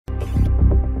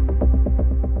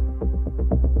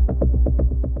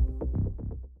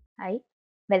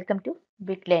Welcome to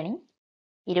big learning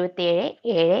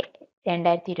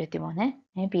 27/7/2023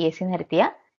 ഞാൻ PSC നടത്തിയ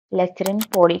lecture in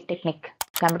polytechnic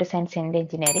computer science and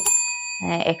engineering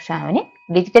എക്സാമിന്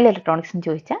digital ഇലക്ട്രോണിക്സിന്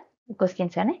ചോദിച്ച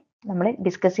questions ആണ് നമ്മൾ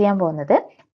ഡിസ്കസ് ചെയ്യാൻ പോകുന്നത്.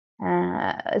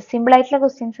 സിമ്പിൾ ആയിട്ടുള്ള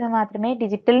ക്വസ്റ്റ്യൻസ് മാത്രമേ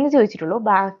ഡിജിറ്റലിന് ചോദിച്ചിട്ടുള്ളൂ.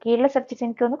 ബാക്കിയുള്ള സബ്ജക്ട്സ്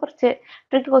എനിക്ക് ഒന്ന് കുറച്ച്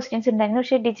ട്രിക്ക് ക്വസ്റ്റ്യൻസ് ഉണ്ടായിരുന്നു.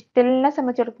 പക്ഷേ ഡിജിറ്റലിനെ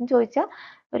സംബന്ധിച്ചിടത്തോളം ചോദിച്ചാൽ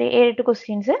ഒരു 7-8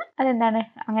 ക്വസ്റ്റ്യൻസ് അതെന്താണ്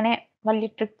അങ്ങനെ വലിയ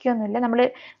ട്രിക്കൊന്നുമില്ല. നമ്മൾ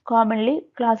കോമൺലി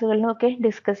ക്ലാസ്സുകളിലും ഒക്കെ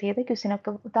ഡിസ്കസ് ചെയ്ത്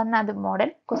ക്വസ്റ്റ്യനൊക്കെ തന്ന അത് മോഡൽ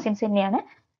ക്വസ്റ്റ്യൻസ് തന്നെയാണ്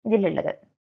ഇതിലുള്ളത്.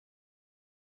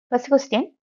 First question,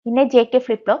 in A JK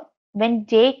flip-flop, when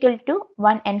J equal to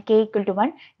 1 and K equal to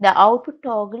 1, the output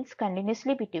toggles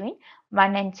continuously between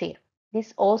 1 and 0. This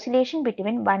oscillation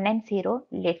between 1 and 0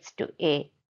 leads to A.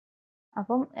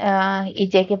 അപ്പം ഈ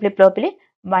JK flip-flopൽ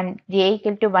J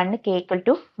equal to 1, K equal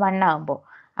to 1 ആകുമ്പോൾ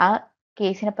ആ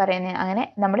കേസിനെ പറയുന്നത്, അങ്ങനെ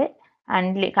നമ്മൾ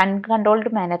uncontrolled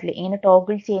മാനറിൽ ഇങ്ങനെ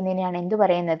toggle ചെയ്യുന്നതിനെയാണ് എന്ത്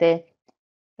പറയുന്നത്?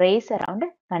 റേസ് അറൗണ്ട്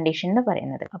കണ്ടീഷൻ എന്ന്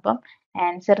പറയുന്നത്. അപ്പം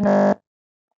answer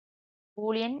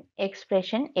Boolean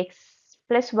expression x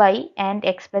plus y and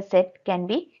x plus z can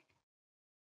be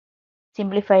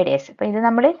simplified as. അപ്പൊ ഇത്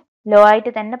നമ്മൾ ലോ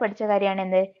ആയിട്ട് തന്നെ പഠിച്ച കാര്യമാണ്.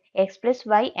 എന്ത്? x plus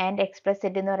y and x plus z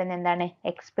എന്ന് പറയുന്നത് എന്താണ്?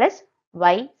 x plus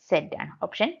y z ആണ്.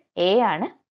 ഓപ്ഷൻ എ ആണ്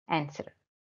ആൻസർ.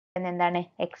 എന്താണ്?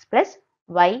 x plus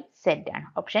y z ആണ്.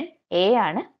 ഓപ്ഷൻ എ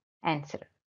ആണ് answer.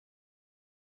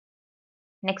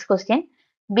 Next question,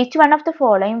 which one of the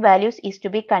following values is to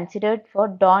be considered for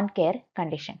don't care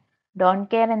condition? Don't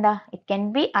care എന്താ? It can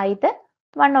be either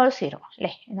 1 or 0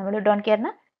 അല്ലേ? നമ്മൾ don't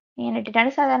careന് ഇങ്ങനെ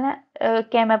ഇട്ടിട്ടാണ് സാധാരണ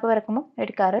K മാപ്പ് വരക്കുമ്പോൾ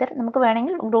എടുക്കാറ്. നമുക്ക്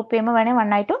വേണമെങ്കിൽ ഗ്രൂപ്പ് ചെയ്യുമ്പോൾ വേണമെങ്കിൽ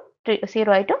 1 ആയിട്ടോ 0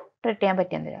 ആയിട്ടോ ട്രീറ്റ് ചെയ്യാൻ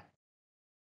പറ്റുന്നതാണ്.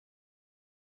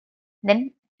 Then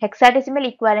hexadecimal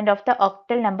equivalent of the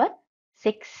octal number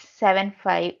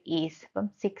 675 is. അപ്പം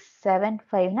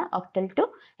 675ന് octal to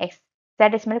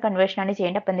hexadecimal conversion ആണ്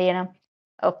ചെയ്യേണ്ടത്. അപ്പം എന്ത് ചെയ്യണം?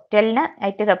 ഒക്ടലിനെ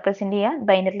ആയിട്ട് റെപ്രസെന്റ് ചെയ്യാൻ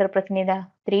ബൈനറിൽ റെപ്രസെന്റ് ചെയ്ത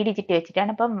 3 ഡിജിറ്റ്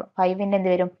വെച്ചിട്ടാണ്. അപ്പം 5ന്റെ എന്ത്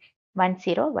വരും?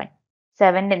 101.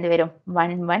 7ന്റെ എന്ത് വരും?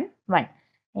 111.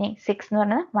 ഇനി 6 എന്ന്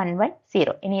പറഞ്ഞാൽ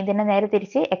 110. ഇനി ഇതിനെ നേരെ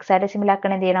തിരിച്ച് ഹെക്സാഡെസിമൽ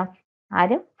ആക്കണം. എന്ത് ചെയ്യണം?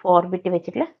 ആദ്യം 4 ബിറ്റ്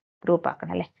വെച്ചിട്ടുള്ള ഗ്രൂപ്പ്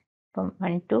ആക്കണം അല്ലേ? അപ്പം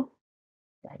 1 2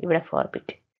 ഇവിടെ 4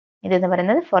 ബിറ്റ്. ഇതെന്ന്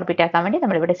പറയുന്നത് 4 ബിറ്റ് ആക്കാൻ വേണ്ടി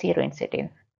നമ്മൾ ഇവിടെ 0 ഇൻസെർട്ട്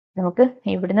ചെയ്യുന്നു. നമുക്ക്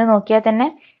ഇവിടുന്ന് നോക്കിയാൽ തന്നെ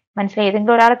മനസ്സിലായി.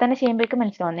 ഏതെങ്കിലും ഒരാളെ തന്നെ ചെയ്യുമ്പോഴേക്കും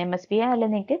മനസ്സിലാവും. MSB അല്ലെങ്കിൽ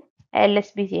നിങ്ങൾക്ക്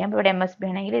LSB ചെയ്യാം. ഇവിടെ MSB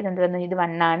ആണെങ്കിൽ ഇതെന്ത് വന്നു? ഇത്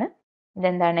 1 ആണ്.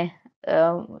 ഇതെന്താണ്?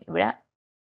 ഇവിടെ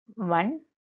 1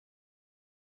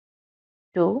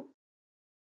 2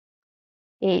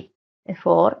 8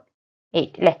 4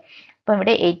 8 അല്ലേ? അപ്പം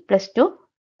ഇവിടെ 8 + 2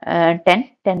 10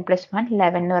 10 + 1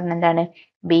 11 എന്ന് പറഞ്ഞാൽ എന്താണ്?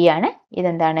 B ആണ്.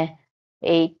 ഇതെന്താണ്?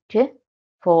 8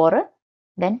 4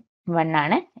 then 1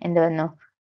 ആണ്. എന്ത് വന്നു?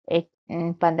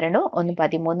 12 1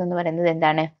 13 എന്ന് പറയുന്നത്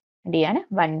എന്താണ്? D ആണ്.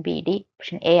 1BD.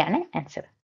 ഓപ്ഷൻ എ ആണ് answer.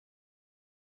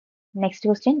 Next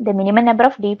question, the minimum number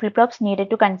of D flip-flops needed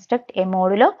to construct a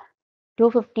modulo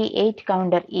 258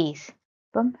 counter is.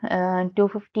 അപ്പം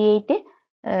 258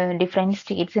 ഡിഫറെൻറ്റ്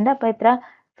സ്റ്റേറ്റ്സ് ഉണ്ട്. അപ്പോൾ എത്ര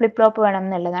ഫ്ലിപ്പ് ഫ്ലോപ്പ് വേണം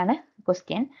എന്നുള്ളതാണ്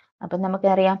ക്വസ്റ്റ്യൻ. അപ്പം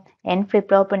നമുക്കറിയാം n ഫ്ലിപ്പ്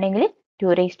ഫ്ലോപ്പ് ഉണ്ടെങ്കിൽ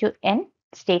 2n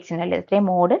സ്റ്റേറ്റ്സ് ഉണ്ടല്ലോ. ഇത്രയും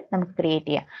മോഡ് നമുക്ക് ക്രിയേറ്റ്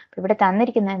ചെയ്യാം. അപ്പോൾ ഇവിടെ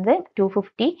തന്നിരിക്കുന്നത്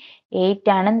 258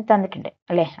 ആണെന്ന് തന്നിട്ടുണ്ട്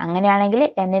അല്ലേ? അങ്ങനെയാണെങ്കിൽ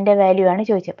n-ന്റെ വാല്യൂ ആണ്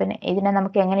ചോദിച്ചത്. അപ്പം ഇതിനെ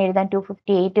നമുക്ക് എങ്ങനെ എഴുതാം?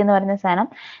 258 എന്ന് പറയുന്ന സാധനം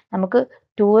നമുക്ക്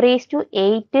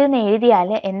 2⁸ എന്ന് എഴുതിയാൽ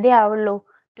എന്തേ ആവുള്ളൂ?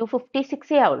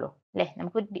 256 ആവുള്ളൂ അല്ലേ?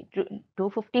 നമുക്ക്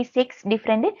 256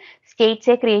 ഡിഫറെൻറ്റ്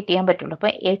സ്റ്റേറ്റ്സേ ക്രിയേറ്റ് ചെയ്യാൻ പറ്റുള്ളൂ.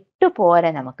 അപ്പോൾ 8 പോരാ,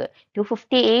 നമുക്ക്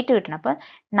 258 കിട്ടണം. അപ്പം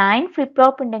 9 ഫ്ലിപ്പ്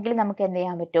ഫ്ലോപ്പ് ഉണ്ടെങ്കിൽ നമുക്ക് എന്ത്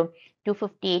ചെയ്യാൻ പറ്റും?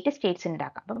 258 സ്റ്റേറ്റ്സ്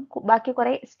ഉണ്ടാക്കാം. അപ്പം ബാക്കി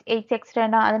കുറേ സ്റ്റേറ്റ്സ് എക്സ്ട്രാ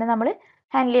ഉണ്ടാവും. അതിനെ നമ്മൾ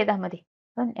ഹാൻഡിൽ ചെയ്താൽ മതി.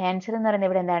 അപ്പം ആൻസർ എന്ന് പറയുന്നത്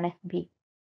ഇവിടെ എന്താണ്? B.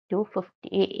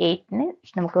 258ന്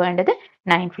നമുക്ക് വേണ്ടത്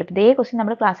 9 ഫ്ലിപ്പ്. ഇതേ ക്വസ്റ്റ്യൻ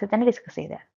നമ്മൾ ക്ലാസ്സിൽ തന്നെ ഡിസ്കസ്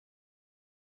ചെയ്തതാണ്.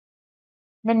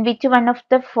 Then which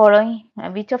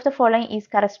of the following is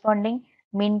corresponding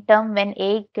min term when A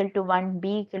equal to 1, B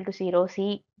equal to 0, C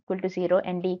equal to 0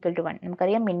 and D equal to 1?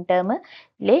 നമുക്കറിയാം min termൽ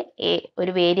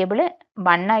ഒരു വേരിയബിൾ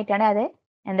 1 ആയിട്ടാണ് അത്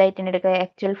എന്തായിട്ടാണ് എടുക്കുക?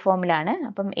 ആക്ച്വൽ ഫോമിലാണ്.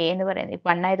 അപ്പം A എന്ന് പറയുന്നത്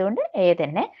 1 ആയതുകൊണ്ട് A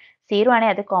തന്നെ. 0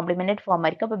 ആണെങ്കിൽ അത് കോംപ്ലിമെന്റഡ് ഫോം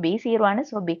ആയിരിക്കും. അപ്പോൾ B 0 ആണ്.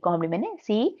 So B complement. C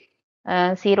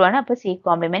 0 ആണ്. അപ്പോൾ C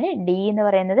കോംപ്ലിമെന്റ്. D എന്ന്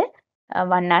പറയുന്നത്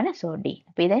 1 ആണ്. So D.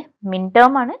 അപ്പോൾ ഇത് min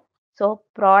term ആണ്. സോ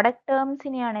പ്രോഡക്റ്റ്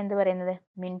ടേംസിനെയാണ് എന്ത് പറയുന്നത്?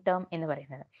 മിൻ ടേം എന്ന്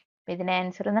പറയുന്നത്. അപ്പോൾ ഇതിന്റെ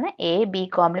ആൻസർ എന്ന് പറഞ്ഞാൽ A, B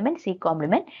complement, C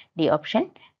complement, D. Option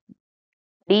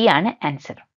D ആണ്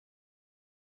answer.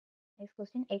 Next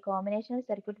question, A combinational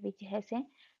circuit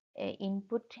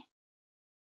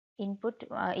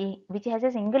which has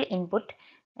a single input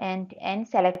and n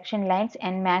selection lines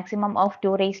and maximum of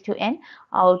 2⁻n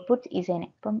output is n.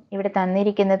 അപ്പം ഇവിടെ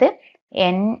തന്നിരിക്കുന്നത്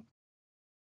n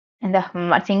എന്താ?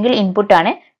 Single input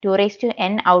ആണ്.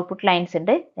 2⁻n output lines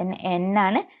ഉണ്ട്. n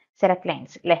ആണ് select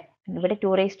lines അല്ലേ. ഇവിടെ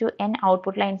 2n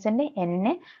output lines ഉണ്ട്, n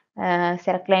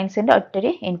സെലക്ട് ലൈൻസിന്റെ ഒറ്റൊരു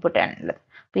ഇൻപുട്ട് ആണുള്ളത്.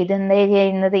 അപ്പൊ ഇതെന്താ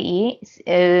ചെയ്യുന്നത്, ഈ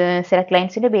സെലക്ട്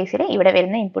ലൈൻസിന്റെ ബേസിൽ ഇവിടെ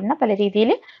വരുന്ന ഇൻപുട്ടിനെ പല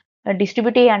രീതിയിൽ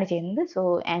ഡിസ്ട്രിബ്യൂട്ട് ചെയ്യുകയാണ് ചെയ്യുന്നത്. സോ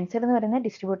ആൻസർ എന്ന് പറയുന്നത്,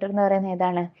 ഡിസ്ട്രിബ്യൂട്ടർ എന്ന് പറയുന്നത്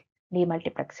ഏതാണ്,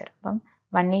 ഡീമൾട്ടിപ്ലക്സർ. അപ്പം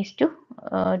 1:2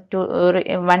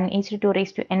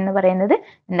 എന്ന് പറയുന്നത്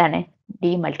എന്താണ്,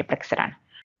 ഡീമൾട്ടിപ്ലക്സർ ആണ്.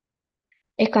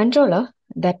 A controller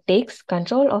that takes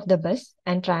control of the bus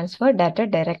and transfer data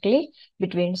directly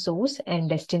between source and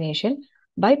destination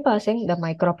bypassing the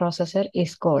microprocessor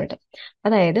is called.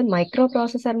 അതായത്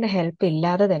മൈക്രോപ്രോസസറിന്റെ ഹെൽപ്പ്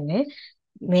ഇല്ലാതെ തന്നെ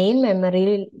മെയിൻ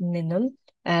മെമ്മറിയിൽ നിന്നും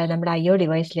നമ്മുടെ IO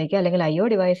ഡിവൈസിലേക്ക്, അല്ലെങ്കിൽ IO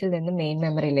ഡിവൈസിൽ നിന്നും മെയിൻ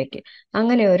മെമ്മറിയിലേക്ക്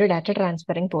അങ്ങനെ ഒരു ഡാറ്റ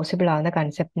ട്രാൻസ്ഫറിങ് പോസിബിൾ ആവുന്ന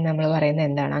കൺസെപ്റ്റ് നമ്മൾ പറയുന്നത്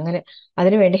എന്താണ്, അങ്ങനെ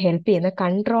അതിനുവേണ്ടി ഹെൽപ്പ് ചെയ്യുന്ന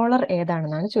കൺട്രോളർ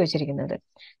ഏതാണെന്നാണ് ചോദിച്ചിരിക്കുന്നത്.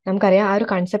 നമുക്കറിയാം ആ ഒരു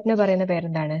കൺസെപ്റ്റിന് പറയുന്ന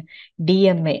പേരെന്താണ്,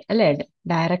 DMA അല്ലെ,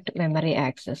 direct memory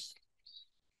access.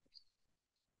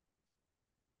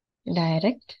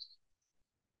 Direct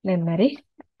memory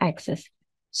access.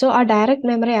 So ആ ഡയറക്റ്റ്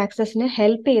മെമ്മറി ആക്സസിന്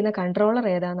ഹെൽപ്പ് ചെയ്യുന്ന കൺട്രോളർ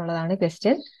ഏതാന്നുള്ളതാണ്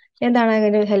ക്വസ്റ്റ്യൻ. എന്താണ്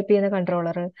അതിന് ഹെൽപ്പ് ചെയ്യുന്ന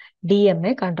കൺട്രോളർ,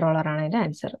 DMA കൺട്രോളർ ആണ് അതിന്റെ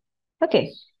answer. Okay,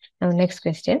 next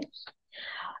question.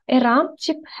 A RAM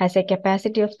chip has a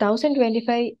capacity of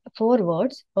 1024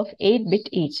 words of 8-bit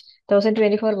each.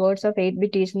 1024 words of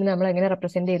 8-bit each നമ്മൾ എങ്ങനെ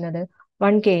represent ചെയ്യുന്നത്,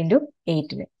 1K into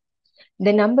 8.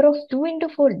 The number of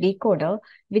 2x4 decoder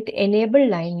with enable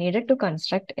line needed to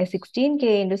construct a 16K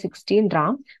into 16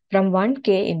 RAM from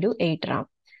 1K into 8 RAM.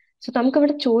 So നമുക്ക്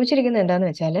ഇവിടെ ചോദിച്ചിരിക്കുന്നത് എന്താന്ന്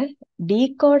വെച്ചാൽ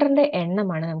ഡീകോഡറിന്റെ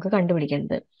എണ്ണമാണ് നമുക്ക്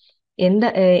കണ്ടുപിടിക്കേണ്ടത്.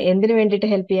 എന്തിനു വേണ്ടിയിട്ട്,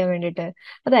 ഹെൽപ്പ് ചെയ്യാൻ വേണ്ടിയിട്ട്.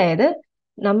 അതായത്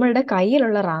നമ്മളുടെ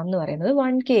കയ്യിലുള്ള റാം എന്ന് പറയുന്നത്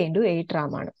 1K into 8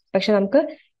 RAM ആണ്. പക്ഷെ നമുക്ക്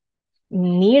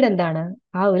നീഡ് എന്താണ്,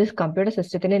 ആ ഒരു കമ്പ്യൂട്ടർ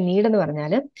സിസ്റ്റത്തിന്റെ നീഡ് എന്ന്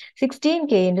പറഞ്ഞാൽ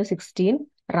 16K into 16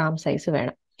 RAM സൈസ്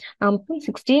വേണം. അപ്പം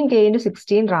 16K into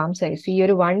 16 RAM സൈസ് ഈ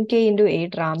ഒരു 1K into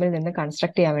 8 റാമിൽ നിന്ന്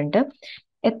കൺസ്ട്രക്ട് ചെയ്യാൻ വേണ്ടിയിട്ട്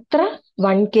എത്ര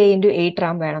 1K into 8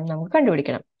 RAM വേണം നമുക്ക്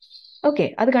കണ്ടുപിടിക്കണം. ഓക്കെ,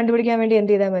 അത് കണ്ടുപിടിക്കാൻ വേണ്ടി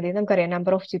എന്ത് ചെയ്താൽ മതി, നമുക്കറിയാം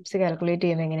നമ്പർ ഓഫ് ചിപ്സ് കാൽക്കുലേറ്റ്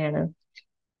ചെയ്യുന്നത് എങ്ങനെയാണ്.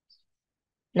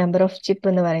 നമ്പർ ഓഫ് ചിപ്പ്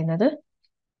എന്ന് പറയുന്നത്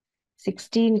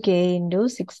 16K into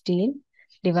 16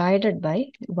 divided by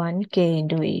 1K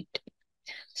into 8.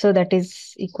 So that is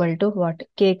equal to what?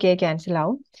 K cancel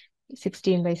out.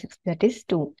 16 by 6, that is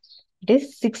 2. It is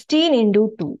 16 into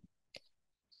 2.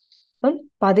 അപ്പം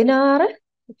 16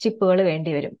 ചിപ്പുകൾ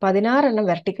വേണ്ടി വരും. 16 എണ്ണം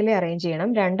വെർട്ടിക്കലി അറേഞ്ച് ചെയ്യണം,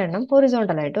 2 എണ്ണം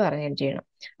ഹൊറിസോണ്ടൽ ആയിട്ടും അറേഞ്ച് ചെയ്യണം.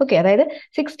 ഓക്കെ, അതായത്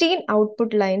 16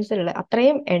 ഔട്ട്പുട്ട് ലൈൻസ് ഉള്ള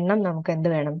അത്രയും എണ്ണം നമുക്ക് എന്ത്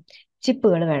വേണം,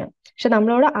 ചിപ്പുകൾ വേണം. പക്ഷെ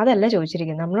നമ്മളോട് അതല്ല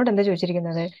ചോദിച്ചിരിക്കുന്നത്. നമ്മളോട് എന്താ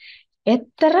ചോദിച്ചിരിക്കുന്നത്,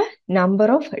 എത്ര നമ്പർ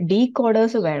ഓഫ്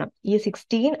ഡീകോഡേഴ്സ് വേണം ഈ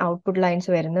 16 ഔട്ട്പുട്ട് ലൈൻസ്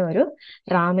വരുന്ന ഒരു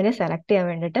റാമിനെ സെലക്ട് ചെയ്യാൻ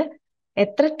വേണ്ടിയിട്ട്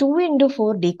എത്ര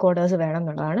 2x4 ഡീകോഡേഴ്സ് വേണം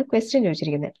എന്നുള്ളതാണ് ക്വസ്റ്റ്യൻ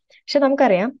ചോദിച്ചിരിക്കുന്നത്. പക്ഷെ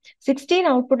നമുക്കറിയാം 16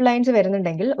 ഔട്ട്പുട്ട് ലൈൻസ്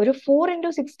വരുന്നുണ്ടെങ്കിൽ ഒരു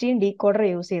 4x16 ഡീകോഡർ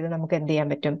യൂസ് ചെയ്ത് നമുക്ക് എന്ത് ചെയ്യാൻ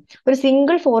പറ്റും, ഒരു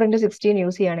സിംഗിൾ 4x16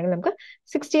 യൂസ് ചെയ്യുകയാണെങ്കിൽ നമുക്ക്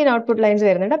 16 ഔട്ട്പുട്ട് ലൈൻസ്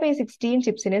വരുന്നുണ്ട്. അപ്പൊ ഈ 16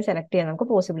 ചിപ്സിനെ സെലക്ട് ചെയ്യാൻ നമുക്ക്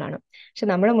പോസിബിൾ ആണ്. പക്ഷെ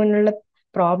നമ്മുടെ മുന്നിലുള്ള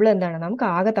പ്രോബ്ലം എന്താണ്, നമുക്ക്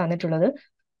ആകെ തന്നിട്ടുള്ളത്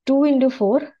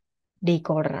 2x4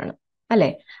 ഡീകോഡർ ആണ് അല്ലെ.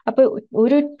 അപ്പൊ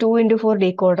ഒരു 2x4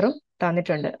 ഡീകോഡറും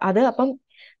തന്നിട്ടുണ്ട്. അത് അപ്പം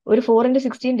ഒരു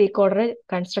 4x16 ഡീകോഡർ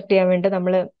കൺസ്ട്രക്ട് ചെയ്യാൻ വേണ്ടി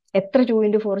നമ്മൾ എത്ര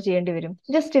 2x4 ചെയ്യേണ്ടി വരും,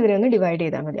 ജസ്റ്റ് ഇതിനെ ഒന്ന് ഡിവൈഡ്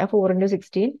ചെയ്താൽ മതി. ആ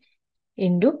 4x16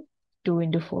 into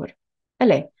 2x4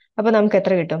 അല്ലെ. അപ്പൊ നമുക്ക്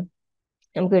എത്ര കിട്ടും,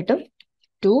 നമുക്ക് കിട്ടും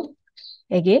 2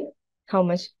 again how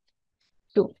much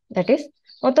 2, that is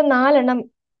മൊത്തം 4 എണ്ണം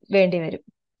വേണ്ടി വരും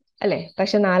അല്ലെ.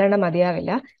 പക്ഷെ 4 എണ്ണം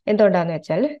മതിയാവില്ല. എന്തുകൊണ്ടാന്ന്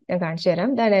വെച്ചാൽ ഞാൻ കാണിച്ചു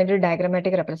തരാം. ഇതാണ് ഒരു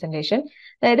ഡയഗ്രമാറ്റിക് റെപ്രസെന്റേഷൻ.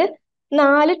 അതായത്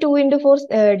 4 2x4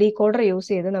 ഡീകോഡർ യൂസ്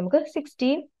ചെയ്ത് നമുക്ക്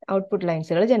 16 ഔട്ട്പുട്ട്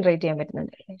ലൈൻസുകൾ ജനറേറ്റ് ചെയ്യാൻ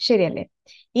പറ്റുന്നുണ്ട്, ശരിയല്ലേ.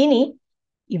 ഇനി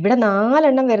ഇവിടെ 4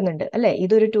 എണ്ണം വരുന്നുണ്ട് അല്ലെ.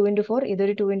 ഇതൊരു 2x4,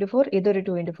 ഇതൊരു 2x4, ഇതൊരു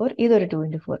 2x4, ഇതൊരു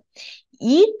 2x4.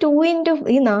 ഈ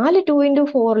 4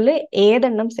 2x4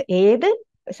 ഏത്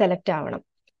സെലക്ട് ആവണം.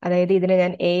 അതായത് ഇതിനെ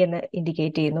ഞാൻ A എന്ന്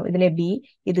ഇൻഡിക്കേറ്റ് ചെയ്യുന്നു, ഇതിനെ B,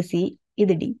 ഇത് C,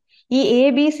 ഇത് D. ഈ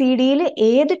ABCDയിൽ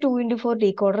ഏത് 2x4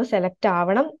 ഡീകോഡർ സെലക്ട്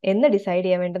ആവണം എന്ന് ഡിസൈഡ്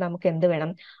ചെയ്യാൻ വേണ്ടി നമുക്ക് എന്ത്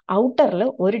വേണം, ഔട്ടറിൽ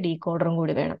ഒരു ഡീകോഡറും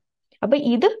കൂടി വേണം. അപ്പൊ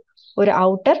ഇത് ഒരു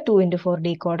outer 2x4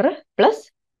 decoder plus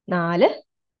 4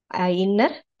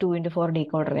 inner 2x4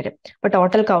 decoder വരും. അപ്പൊ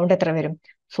ടോട്ടൽ കൗണ്ട് എത്ര വരും,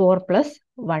 4 +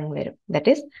 1 വരും.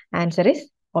 That is answer is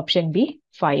option B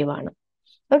 5 ആണ്.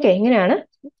 ഓക്കെ, ഇങ്ങനെയാണ്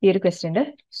ഈ ഒരു ക്വസ്റ്റ്യന്റെ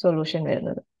സൊല്യൂഷൻ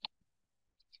വരുന്നത്.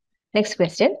 Next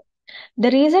question. The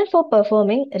reason for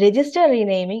performing register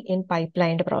renaming in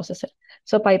pipelined processor.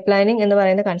 So പൈപ്പ്ലൈനിങ് എന്ന്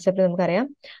പറയുന്ന കൺസെപ്റ്റ് നമുക്കറിയാം.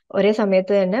 ഒരേ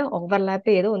സമയത്ത് തന്നെ ഓവർലാപ്പ്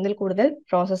ചെയ്ത് ഒന്നിൽ കൂടുതൽ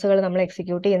പ്രോസസ്സുകൾ നമ്മൾ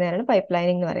എക്സിക്യൂട്ട് ചെയ്യുന്നതാണ്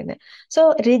പൈപ്പ്ലൈനിങ് എന്ന് പറയുന്നത്. സോ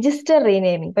രജിസ്റ്റർ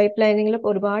റീനെയിമിംഗ്, പൈപ്പ്ലൈനിങ്ങിൽ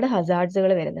ഒരുപാട്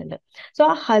ഹസാർഡ്സുകൾ വരുന്നുണ്ട്. സോ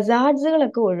ആ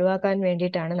ഹസാർഡ്സുകളൊക്കെ ഒഴിവാക്കാൻ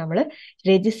വേണ്ടിയിട്ടാണ് നമ്മൾ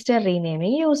രജിസ്റ്റർ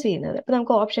റീനെയിമിംഗ് യൂസ് ചെയ്യുന്നത്. അപ്പൊ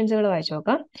നമുക്ക് ഓപ്ഷൻസുകൾ വായിച്ചു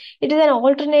നോക്കാം. It is an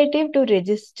alternative to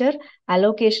register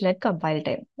allocation at compile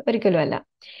time. ഒരിക്കലും അല്ല.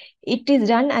 It is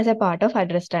done as A part of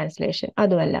address translation.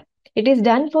 അതുമല്ല. It is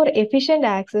done for efficient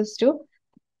access to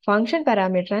function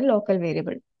parameter and local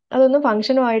variable. അതൊന്നും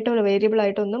ഫംഗ്ഷനുമായിട്ടോ variable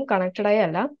ആയിട്ടോ ഒന്നും connected ആയി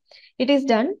അല്ല. It is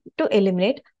done to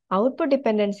eliminate output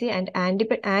dependency and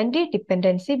anti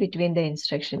dependency between the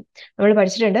instruction. നമ്മൾ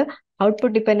പഠിച്ചിട്ടുണ്ട്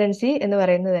output dependency എന്ന്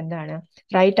പറയുന്നത് എന്താണ്?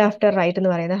 റൈറ്റ് ആഫ്റ്റർ റൈറ്റ്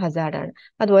എന്ന് പറയുന്ന ഹസാർഡ് ആണ്.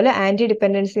 അതുപോലെ ആന്റി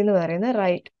ഡിപ്പെൻഡൻസി എന്ന് പറയുന്നത്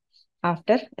റൈറ്റ്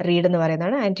ആഫ്റ്റർ റീഡ് എന്ന്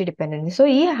പറയുന്നതാണ് ആന്റി ഡിപ്പെൻഡൻസി. സോ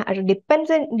ഈ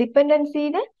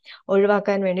ഡിപ്പെൻഡൻസിനെ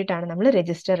ഒഴിവാക്കാൻ വേണ്ടിയിട്ടാണ് നമ്മൾ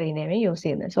രജിസ്റ്റർ റീനെയിമിംഗ് യൂസ്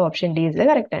ചെയ്യുന്നത്. So option D is the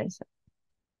correct answer.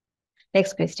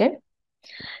 Next question.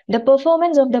 The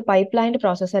performance of the pipelined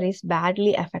processor is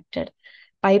badly affected.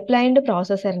 Pipelined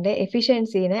processorന്റെ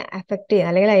എഫിഷ്യൻസിനെ affect ചെയ്യാൻ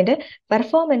അല്ലെങ്കിൽ അതിന്റെ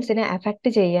പെർഫോമൻസിനെ അഫക്ട്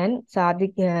ചെയ്യാൻ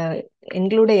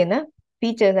ഇൻക്ലൂഡ് ചെയ്യുന്ന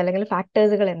ഫീച്ചേഴ്സ് അല്ലെങ്കിൽ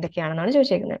ഫാക്ടേഴ്സുകൾ എന്തൊക്കെയാണെന്നാണ്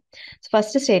ചോദിച്ചിരിക്കുന്നത്.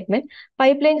 First statement,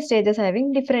 pipeline stages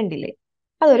having different delay.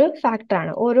 അതൊരു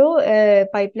ഫാക്ടറാണ്. ഓരോ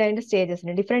പൈപ്പ്ലൈൻ്റെ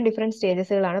സ്റ്റേജസിന് ഡിഫറെന്റ്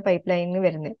സ്റ്റേജസുകളാണ് പൈപ്പ്ലൈനിന്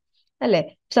വരുന്നത് അല്ലേ?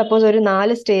 സപ്പോസ് ഒരു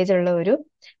 4 സ്റ്റേജ് ഉള്ള ഒരു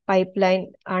പൈപ്പ് ലൈൻ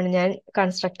ആണ് ഞാൻ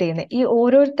കൺസ്ട്രക്ട് ചെയ്യുന്നത്. ഈ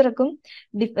ഓരോരുത്തർക്കും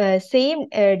സെയിം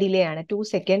ഡിലേ ആണ്. 2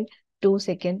 സെക്കൻഡ് 2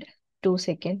 സെക്കൻഡ് 2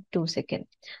 സെക്കൻഡ് 2 സെക്കൻഡ്.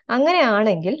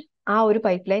 അങ്ങനെയാണെങ്കിൽ ആ ഒരു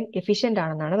പൈപ്പ് ലൈൻ എഫിഷ്യന്റ്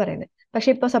ആണെന്നാണ് പറയുന്നത്. പക്ഷെ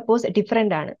ഇപ്പൊ സപ്പോസ്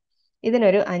ഡിഫറെന്റ് ആണ്.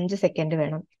 ഇതിനൊരു 5 സെക്കൻഡ്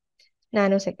വേണം,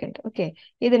 നാനോ സെക്കൻഡ്. ഓക്കെ,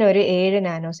 ഇതിനൊരു 7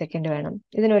 നാനോ സെക്കൻഡ് വേണം,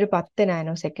 ഇതിനൊരു 10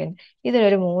 നാനോ സെക്കൻഡ്,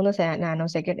 ഇതിനൊരു 3 നാനോ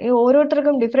സെക്കൻഡ്. ഈ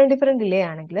ഓരോരുത്തർക്കും ഡിഫറെന്റ് ഡിലേ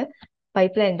ആണെങ്കിൽ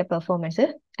പൈപ്പ് ലൈനിന്റെ performance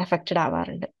affected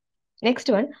ആവാറുണ്ട്.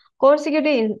 Next one,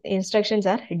 consecutive instructions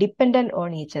R dependent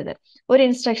on each other. ഒരു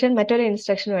ഇൻസ്ട്രക്ഷൻ മറ്റൊരു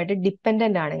ഇൻസ്ട്രക്ഷനുമായിട്ട്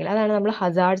ഡിപ്പെൻഡന്റ് ആണെങ്കിൽ, അതാണ് നമ്മൾ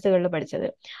ഹസാർഡ്സുകളിൽ പഠിച്ചത്,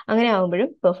 അങ്ങനെ ആകുമ്പോഴും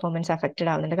പെർഫോമൻസ്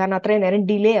അഫക്റ്റഡ് ആവുന്നുണ്ട്. കാരണം അത്രയും നേരം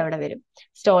ഡിലേ അവിടെ വരും,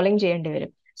 സ്റ്റോളിങ് ചെയ്യേണ്ടി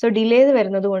വരും. സോ ഡിലേസ്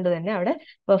വരുന്നത് കൊണ്ട് തന്നെ അവിടെ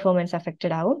പെർഫോമൻസ്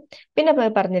അഫക്റ്റഡ് ആവും. പിന്നെ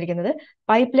പറഞ്ഞിരിക്കുന്നത്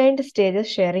pipe line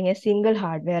stages sharing A single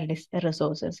hardware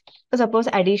resources. ഇപ്പോൾ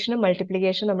സപ്പോസ് അഡീഷനും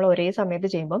മൾട്ടിപ്ലിക്കേഷനും നമ്മൾ ഒരേ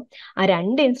സമയത്ത് ചെയ്യുമ്പോൾ ആ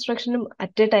 2 ഇൻസ്ട്രക്ഷനും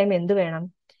അറ്റ് എ ടൈം എന്ത് വേണം?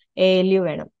 ALU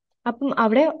വേണം. അപ്പം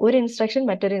അവിടെ ഒരു ഇൻസ്ട്രക്ഷൻ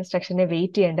മറ്റൊരു ഇൻസ്ട്രക്ഷനെ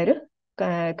വെയിറ്റ് ചെയ്യേണ്ട ഒരു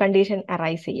കണ്ടീഷൻ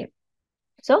അറൈസ് ചെയ്യും.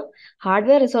 സോ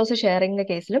ഹാർഡ്വെയർ റിസോഴ്സ് ഷെയറിംഗിന്റെ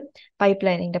കേസിലും പൈപ്പ്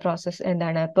ലൈനിന്റെ പ്രോസസ്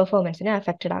എന്താണ്? പെർഫോമൻസിനെ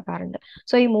അഫക്റ്റഡ് ആക്കാറുണ്ട്.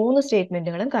 സോ ഈ 3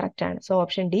 സ്റ്റേറ്റ്മെന്റുകളും കറക്റ്റ് ആണ്. So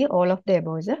option D, all of the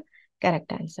above is A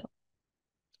correct answer.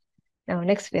 Now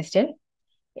next question.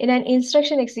 In an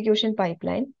instruction execution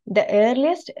pipeline, the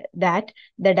earliest that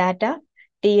the data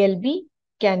TLB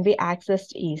can be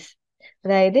accessed is.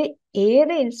 അതായത്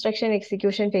ഏത് instruction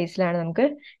execution ഫേസിലാണ് നമുക്ക്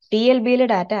TLBയിലെ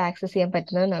data access ചെയ്യാൻ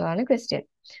പറ്റുന്നത് എന്നുള്ളതാണ് question.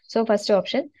 So first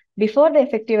option, before the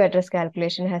effective address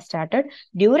calculation has started,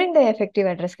 during the effective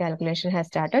address calculation has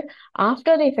started,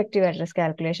 after the effective address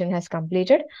calculation has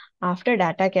completed, after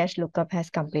data cache lookup has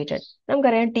completed.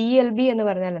 നമുക്കറിയാം TLB എന്ന്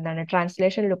പറഞ്ഞാൽ എന്താണ്?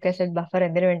 Translation look buffer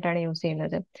എന്തിനു വേണ്ടിയിട്ടാണ് use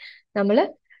ചെയ്യുന്നത്? നമ്മൾ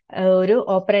ഒരു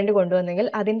operant കൊണ്ടുവന്നെങ്കിൽ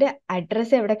അതിന്റെ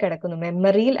അഡ്രസ്സ് എവിടെ കിടക്കുന്നു,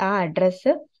 മെമ്മറിയിൽ ആ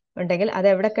അഡ്രസ്സ് ഉണ്ടെങ്കിൽ അത്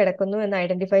എവിടെ കിടക്കുന്നു എന്ന്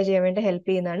ഐഡന്റിഫൈ ചെയ്യാൻ വേണ്ടി ഹെൽപ്പ്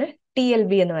ചെയ്യുന്നതാണ്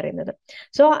TLB എന്ന് പറയുന്നത്.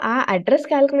 സോ ആ അഡ്രസ്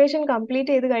കാൽക്കുലേഷൻ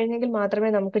കംപ്ലീറ്റ് ചെയ്ത് കഴിഞ്ഞെങ്കിൽ മാത്രമേ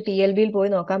നമുക്ക് TLBയിൽ പോയി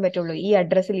നോക്കാൻ പറ്റുള്ളൂ ഈ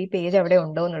അഡ്രസ്സിൽ ഈ പേജ് അവിടെ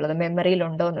ഉണ്ടോ എന്നുള്ളത്, മെമ്മറിയിൽ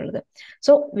ഉണ്ടോ എന്നുള്ളത്.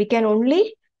 So we can only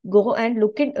go and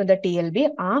look into the TLB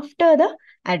after the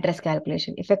address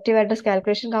calculation. Effective address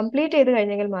calculation complete ചെയ്ത്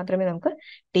കഴിഞ്ഞെങ്കിൽ മാത്രമേ നമുക്ക്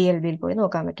TLBയിൽ പോയി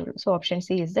നോക്കാൻ പറ്റുള്ളൂ. So option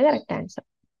C is the correct answer.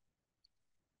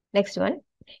 Next one.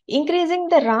 Increasing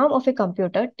the RAM of a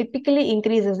computer typically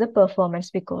increases the performance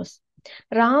because.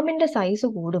 റാമിന്റെ size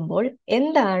കൂടുമ്പോൾ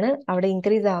എന്താണ് അവിടെ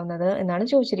ഇൻക്രീസ് ആവുന്നത് എന്നാണ്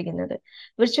ചോദിച്ചിരിക്കുന്നത്.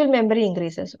 Virtual memory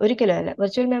increases. ഒരിക്കലും അല്ല.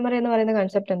 വിർച്വൽ മെമ്മറി എന്ന് പറയുന്ന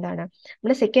കൺസെപ്റ്റ് എന്താണ്?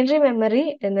 നമ്മുടെ സെക്കൻഡറി മെമ്മറി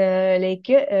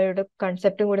ലേക്ക്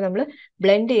കൺസെപ്റ്റും കൂടി നമ്മൾ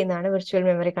ബ്ലെൻഡ് ചെയ്യുന്നതാണ് വിർച്വൽ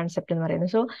മെമ്മറി കൺസെപ്റ്റ് എന്ന്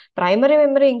പറയുന്നത്. സോ പ്രൈമറി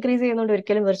മെമ്മറി ഇൻക്രീസ് ചെയ്യുന്നതുകൊണ്ട്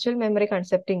ഒരിക്കലും വിർച്വൽ മെമ്മറി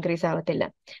കൺസെപ്റ്റ് ഇൻക്രീസ് ആവത്തില്ല.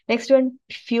 Next one,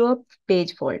 fewer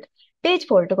page fault. Page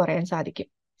fault കുറയാൻ സാധിക്കും.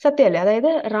 സത്യമല്ലേ?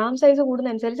 അതായത് റാം സൈസ്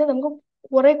കൂടുന്നതനുസരിച്ച് നമുക്ക്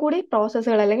കുറെ കൂടി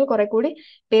പ്രോസസ്സുകൾ അല്ലെങ്കിൽ കുറെ കൂടി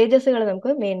പേജസുകൾ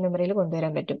നമുക്ക് മെയിൻ മെമ്മറിയിൽ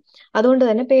കൊണ്ടുവരാൻ പറ്റും. അതുകൊണ്ട്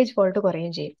തന്നെ പേജ് ഫോൾട്ട്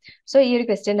കുറയുകയും ചെയ്യും. സോ ഈ ഒരു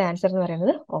ക്വസ്റ്റ്യന്റെ ആൻസർ എന്ന്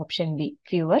പറയുന്നത് option B,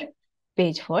 fewer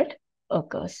page fault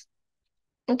occurs.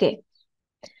 Okay.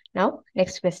 Now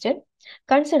next question.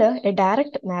 Consider a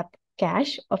direct map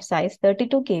cache of size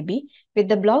 32 KB with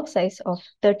the block size of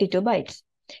 32 bytes.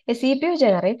 A CPU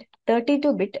generates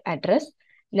 32-bit address,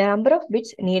 number of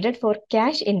bits needed for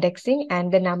cache indexing and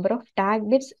the number of tag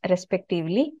bits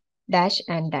respectively dash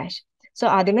and dash. So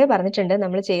ആദ്യമേ പറഞ്ഞിട്ടുണ്ട്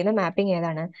നമ്മൾ ചെയ്യുന്ന mapping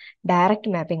ഏതാണ്? Direct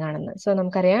mapping ആണെന്ന്. So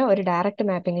നമുക്കറിയാം ഒരു direct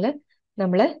മാപ്പിംഗിൽ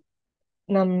നമ്മൾ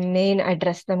main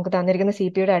address നമുക്ക് തന്നിരിക്കുന്ന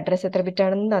CPUയുടെ അഡ്രസ് എത്ര ബിറ്റ്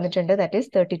ആണെന്ന് തന്നിട്ടുണ്ട്. That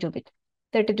is 32 bit.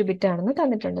 32 ബിറ്റ് ആണെന്ന്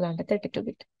തന്നിട്ടുണ്ട്. 32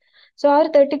 ബിറ്റ്. സോ ആ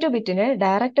ഒരു 32 ബിറ്റിന്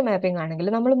ഡയറക്റ്റ് മാപ്പിംഗ് ആണെങ്കിൽ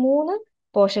നമ്മൾ 3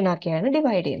 പോർഷൻ ആക്കിയാണ്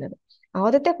ഡിവൈഡ് ചെയ്യുന്നത്.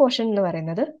 ആദ്യത്തെ പോർഷൻ എന്ന്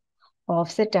പറയുന്നത്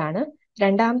ഓഫ്സെറ്റ് ആണ്.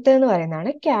 രണ്ടാമത്തെ എന്ന്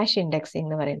പറയുന്നതാണ് ക്യാഷ് ഇൻഡെക്സിംഗ്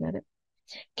എന്ന് പറയുന്നത്.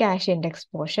 Cash index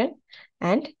portion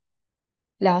and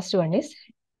last one is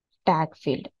tag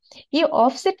field. ഈ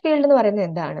ഓഫ്സെറ്റ് ഫീൽഡ് എന്ന് പറയുന്നത്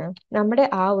എന്താണ്? നമ്മുടെ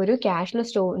ആ ഒരു ക്യാഷിൽ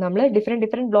നമ്മൾ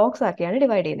ഡിഫറെന്റ് ബ്ലോക്സ് ആക്കിയാണ്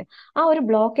ഡിവൈഡ് ചെയ്യുന്നത്. ആ ഒരു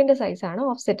ബ്ലോക്കിന്റെ സൈസ് ആണ്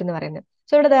ഓഫ്സെറ്റ് എന്ന് പറയുന്നത്.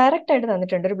 സോ ഇവിടെ ഡയറക്റ്റ് ആയിട്ട്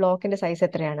തന്നിട്ടുണ്ട് ഒരു ബ്ലോക്കിന്റെ സൈസ്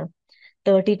എത്രയാണ്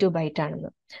 32 ബൈറ്റ് ആണെന്ന്.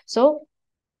 So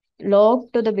log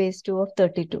to the base 2 of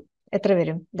 32 എത്ര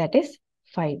വരും? That is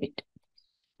 5 bit.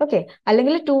 ഓക്കെ,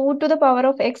 അല്ലെങ്കിൽ 2 to the power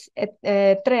of x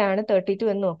എത്രയാണ് 32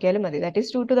 എന്ന് നോക്കിയാലും മതി. That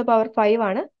is 2 to the power 5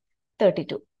 ആണ്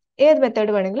 32. ഏത്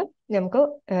മെത്തേഡ് വേണമെങ്കിലും നമുക്ക്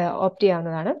ഓപ്റ്റ്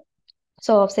ചെയ്യാവുന്നതാണ്.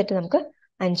 സോ ഓഫ്സെറ്റ് നമുക്ക്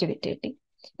 5 ബിറ്റ് കിട്ടി.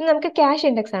 ഇനി നമുക്ക് ക്യാഷ്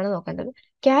ഇൻഡെക്സ് ആണ് നോക്കേണ്ടത്.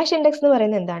 ക്യാഷ് ഇൻഡെക്സ് എന്ന്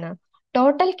പറയുന്നത് എന്താണ്?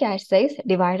 Total cash size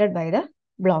divided by the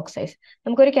block size.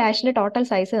 നമുക്കൊരു ക്യാഷിന്റെ ടോട്ടൽ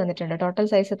സൈസ് തന്നിട്ടുണ്ട്. ടോട്ടൽ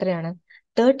സൈസ് എത്രയാണ്?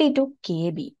 32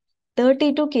 KB.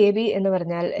 32 KB എന്ന്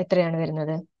പറഞ്ഞാൽ എത്രയാണ്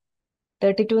വരുന്നത്?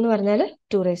 32 എന്ന് പറഞ്ഞാൽ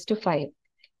 2⁵.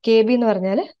 KB എന്ന്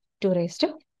പറഞ്ഞാൽ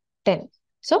 2⁻10.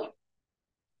 So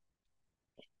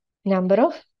number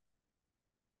of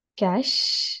cash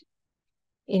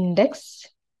index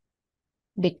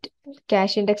bit.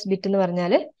 Cash index bit എന്ന്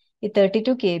പറഞ്ഞാൽ ഈ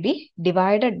 32 KB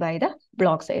divided by the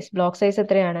block size. Block size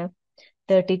എത്രയാണ്?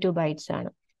 32 ബൈറ്റ്സ് ആണ്.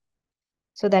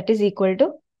 So that is equal to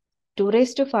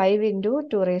 2⁵5 into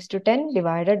 2⁻10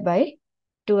 divided by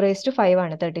 2⁵5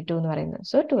 ആണ് 32 എന്ന് പറയുന്നത്.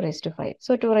 സോ 2⁵5.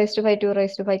 സോ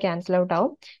 2⁵5 ക്യാൻസൽ ഔട്ട്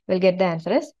ആവും. Will get the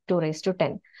answer as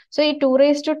 2⁻10. So ഈ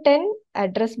 2⁻10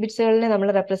 അഡ്രസ് ബിറ്റ്സുകളിനെ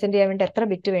നമ്മൾ റെപ്രസെന്റ് ചെയ്യാൻ വേണ്ടി എത്ര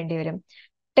ബിറ്റ് വേണ്ടി വരും?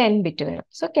 10 ബിറ്റ് വേണം.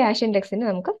 സോ ക്യാഷ് ഇൻഡെക്സിന്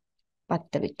നമുക്ക്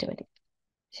 10 ബിറ്റ് മതി.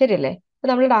 ശരിയല്ലേ? അപ്പൊ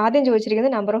നമ്മളോട് ആദ്യം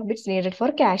ചോദിച്ചിരിക്കുന്നത് number of bits needed for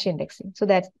cash indexing. So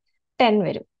that 10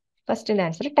 വരും. ഫസ്റ്റിന്റെ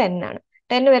ആൻസർ 10 ആണ്.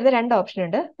 10 വരുന്ന 2 ഓപ്ഷൻ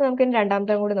ഉണ്ട്. നമുക്ക് ഇനി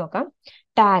രണ്ടാമത്തെ കൂടി നോക്കാം.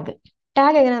 ടാഗ്.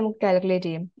 ടാഗ് എങ്ങനെ നമുക്ക് കാൽക്കുലേറ്റ്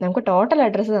ചെയ്യും? നമുക്ക് ടോട്ടൽ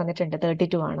അഡ്രസ്സ് തന്നിട്ടുണ്ട്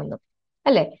 32 ആണെന്ന്,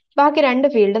 അല്ലേ? ബാക്കി 2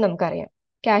 ഫീൽഡ് നമുക്കറിയാം.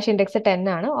 ക്യാഷ് ഇൻഡെക്സ് 10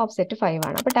 ആണ്, ഓഫ്സെറ്റ് 5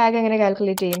 ആണ്. അപ്പൊ ടാഗ് എങ്ങനെ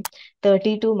കാൽക്കുലേറ്റ് ചെയ്യും?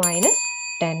 32 minus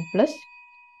 10 plus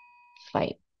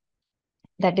 5.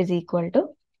 That is equal to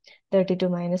 32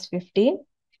 minus 15.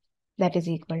 That is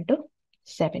equal to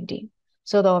 17.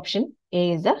 So the option A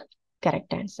is the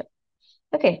correct answer.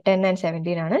 Okay, 10 and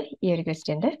 17 ആണ് ഈ ഒരു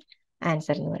ക്വസ്റ്റ്യന്റെ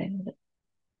ആൻസർ എന്ന് പറയുന്നത്.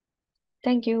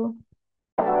 Thank you.